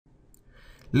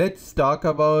Let's talk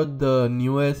about the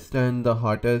newest and the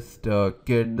hottest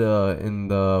kid in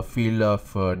the field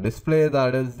of display,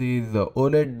 that is these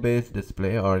OLED based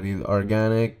display or these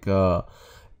organic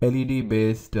LED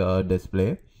based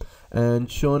display. And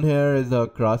shown here is a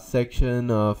cross section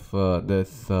of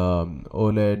this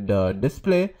OLED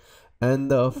display. And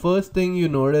the first thing you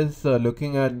notice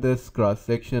looking at this cross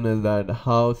section is that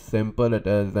how simple it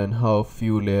is and how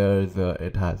few layers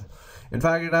it has. In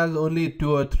fact, it has only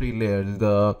 2 or 3 layers.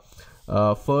 The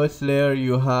first layer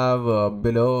you have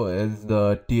below is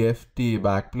the TFT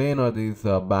backplane, or these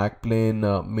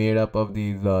backplane made up of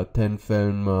these thin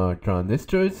film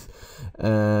transistors,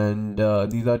 and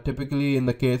these are typically, in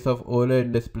the case of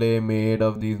OLED display, made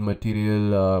of these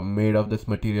material this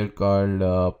material called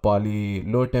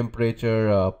low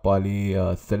temperature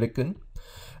polysilicon.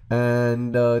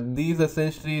 And these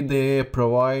essentially, they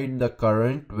provide the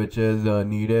current which is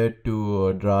needed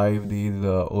to drive these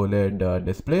OLED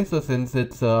displays. So since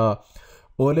it's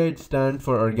OLED stands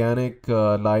for organic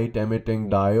light emitting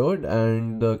diode,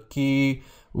 and the key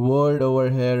word over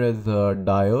here is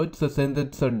diode. So since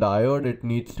it's a diode, it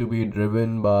needs to be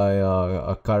driven by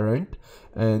a current,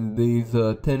 and these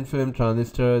thin film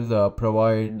transistors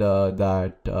provide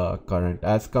that current,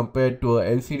 as compared to a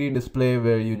LCD display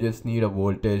where you just need a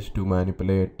voltage to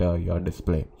manipulate your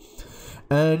display.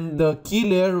 And the key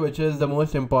layer, which is the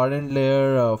most important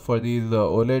layer for these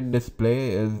OLED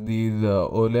display, is these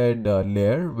OLED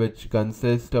layer, which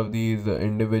consists of these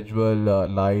individual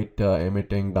light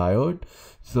emitting diode.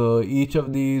 So each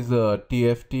of these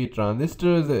TFT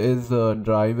transistors is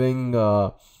driving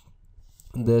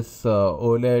this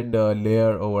OLED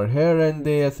layer over here, and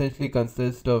they essentially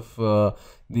consist of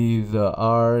these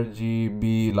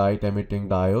RGB light emitting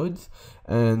diodes,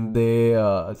 and they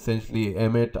essentially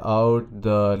emit out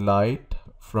the light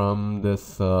from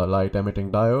this light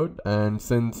emitting diode. And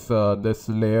since this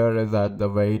layer is at the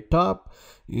very top,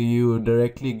 you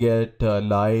directly get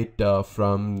light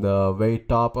from the very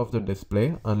top of the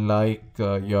display, unlike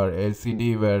your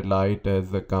LCD where light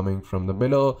is coming from the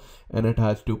below and it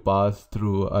has to pass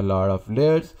through a lot of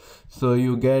layers. So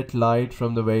you get light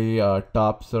from the very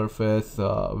top surface,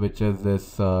 which is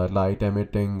this light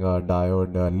emitting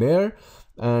diode layer.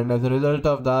 And as a result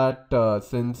of that,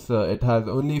 since it has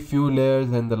only few layers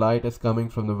and the light is coming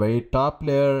from the very top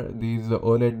layer, these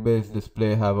OLED based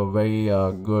display have a very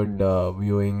good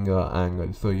viewing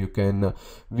angle. So you can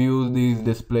view these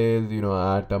displays,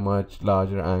 at a much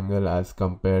larger angle as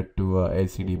compared to a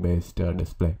LCD based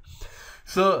display.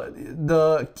 So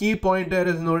the key point here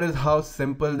is, notice how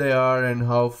simple they are and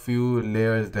how few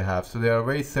layers they have. So they are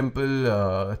very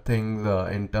simple things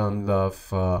in terms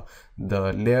of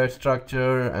the layer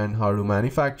structure and how to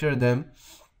manufacture them.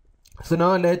 So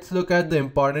now let's look at the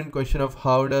important question of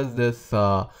how does this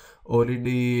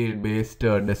OLED based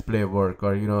display work,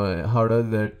 or how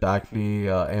does it actually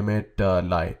emit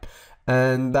light.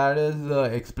 And that is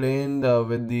explained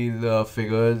with these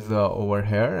figures over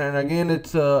here. And again,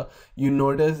 it's you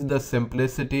notice the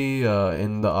simplicity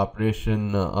in the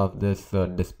operation of this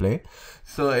display.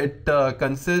 So it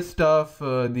consists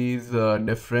of these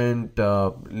different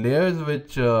layers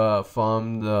which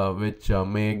which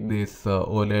make this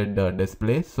OLED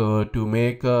display. So to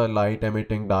make a light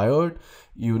emitting diode,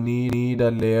 you need a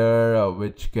layer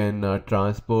which can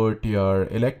transport your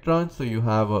electrons. So you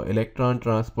have an electron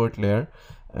transport layer,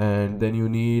 and then you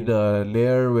need a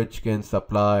layer which can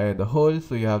supply the holes.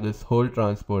 So you have this hole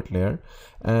transport layer,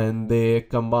 and they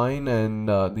combine, and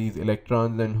these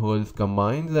electrons and holes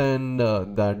combines, and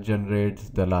that generates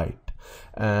the light.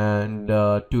 And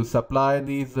to supply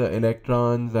these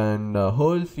electrons and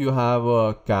holes, you have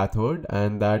a cathode,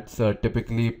 and that's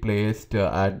typically placed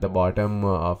at the bottom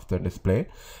of the display.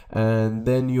 And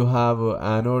then you have an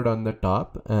anode on the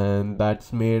top, and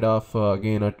that's made of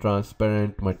again a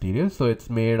transparent material. So it's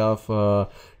made of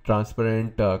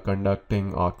transparent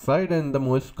conducting oxide, and the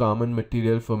most common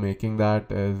material for making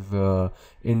that is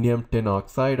indium tin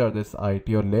oxide, or this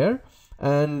ITO layer.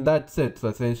 And that's it. So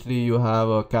essentially you have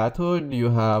a cathode,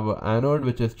 you have an anode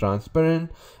which is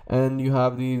transparent, and you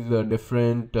have these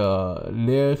different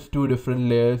layers, 2 different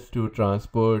layers to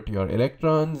transport your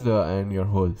electrons and your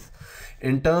holes.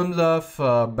 In terms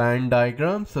of band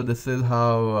diagram, so this is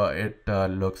how it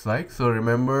looks like. So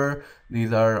remember,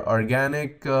 these are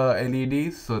organic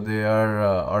LEDs, so they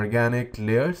are organic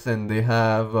layers, and they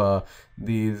have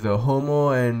these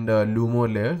HOMO and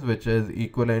LUMO layers, which is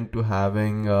equivalent to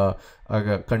having a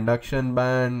conduction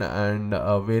band and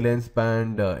a valence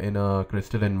band in a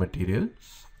crystalline material.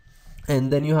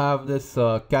 And then you have this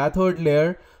cathode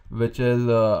layer, which is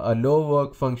a low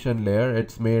work function layer.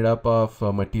 It's made up of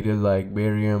materials like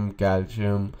barium,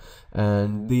 calcium,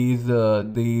 and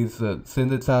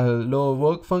since it's a low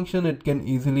work function, it can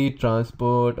easily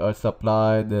transport or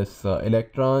supply this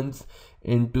electrons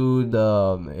into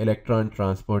the electron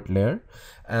transport layer.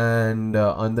 And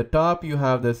on the top you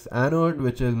have this anode,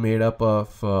 which is made up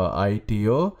of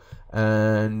ITO.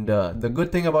 And the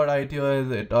good thing about ITO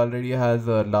is it already has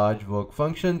a large work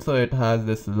function, so it has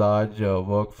this large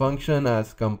work function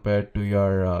as compared to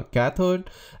your cathode,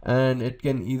 and it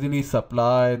can easily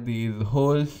supply these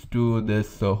holes to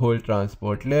this hole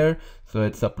transport layer. So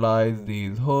it supplies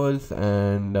these holes,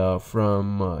 and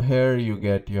from here you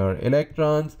get your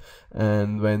electrons,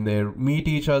 and when they meet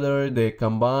each other they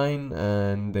combine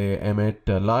and they emit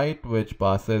light, which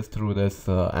passes through this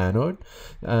anode.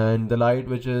 And the light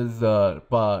which is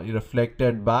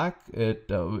reflected back,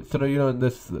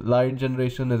 this light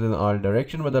generation is in all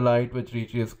direction, but the light which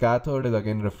reaches cathode is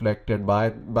again reflected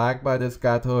back by this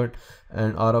cathode,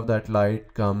 and all of that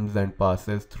light comes and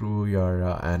passes through your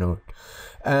anode.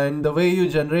 And the way you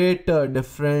generate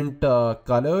different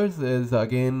colors is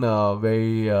again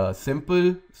very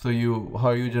simple. So how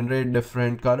you generate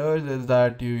different colors is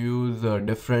that you use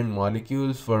different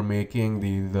molecules for making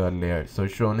these layers. So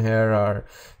shown here are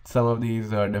some of these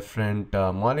different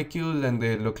molecules, and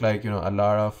they look like a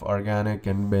lot of organic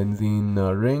and benzene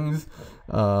rings.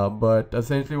 But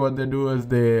essentially what they do is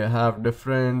they have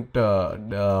different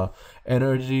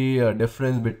energy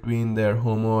difference between their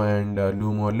HOMO and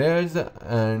LUMO layers,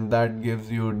 and that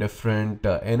gives you different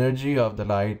energy of the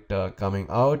light coming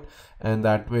out, and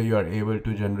that way you are able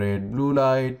to generate blue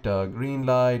light, green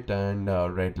light, and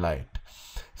red light.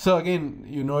 So again,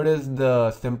 you notice the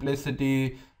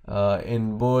simplicity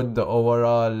in both the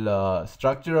overall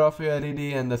structure of your LED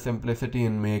and the simplicity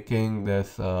in making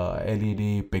this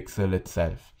LED pixel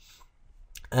itself.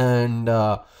 And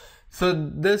so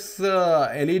this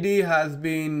LED has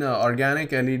been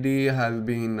organic LED has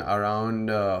been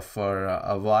around for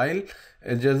a while.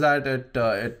 It's just that it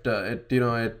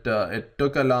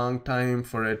took a long time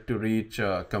for it to reach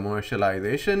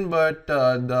commercialization, but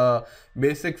the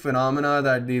basic phenomena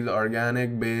that these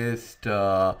organic based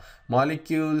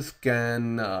molecules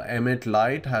can emit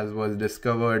light was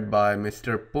discovered by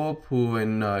Mr. Pope, who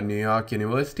in New York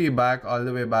University all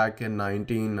the way back in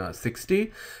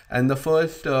 1960. And the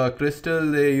first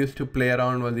crystal they used to play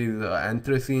around was these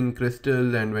anthracene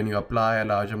crystals, and when you apply a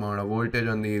large amount of voltage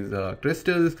on these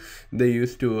crystals, they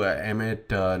used to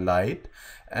emit light.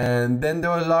 And then there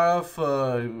was a lot of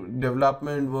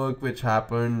development work which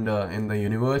happened in the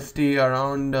university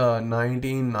around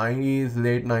 1990s,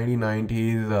 late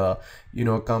 1990s.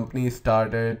 Companies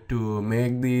started to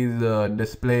make these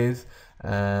displays,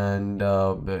 and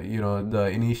the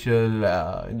initial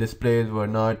displays were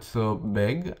not so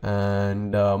big,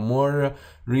 and more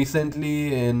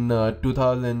recently in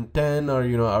 2010, or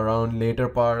around later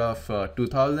part of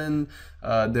 2000,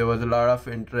 there was a lot of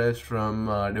interest from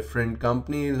different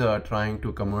companies trying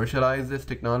to commercialize this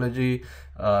technology.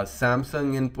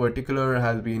 Samsung in particular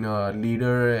has been a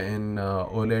leader in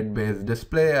OLED based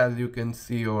display. As you can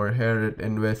see over here, it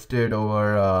invested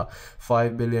over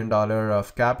 $5 billion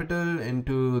of capital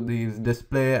into these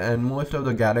display, and most of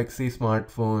the Galaxy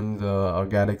smartphones or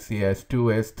Galaxy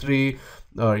S2, S3,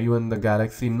 or even the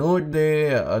Galaxy Note, they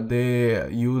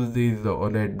use these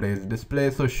OLED based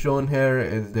displays. So shown here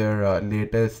is their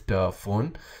latest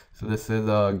phone. So this is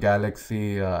a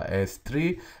Galaxy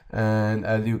S3, and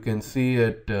as you can see,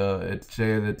 it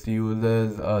says it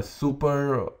uses a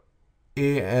Super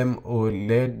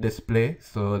AMOLED display.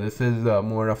 So this is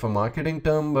more of a marketing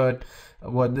term, but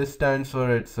what this stands for,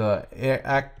 it's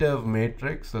active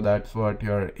matrix. So that's what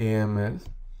your AM is.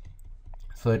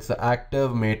 So it's an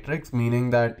active matrix,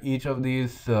 meaning that each of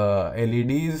these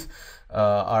LEDs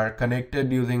are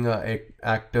connected using an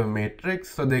active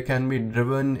matrix, so they can be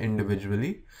driven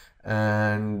individually.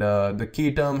 And the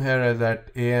key term here is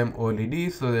that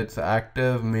AMOLED, so it's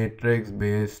active matrix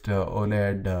based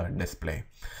OLED display.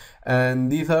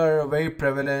 And these are very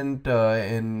prevalent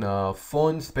in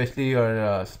phones, especially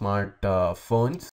your smart phones.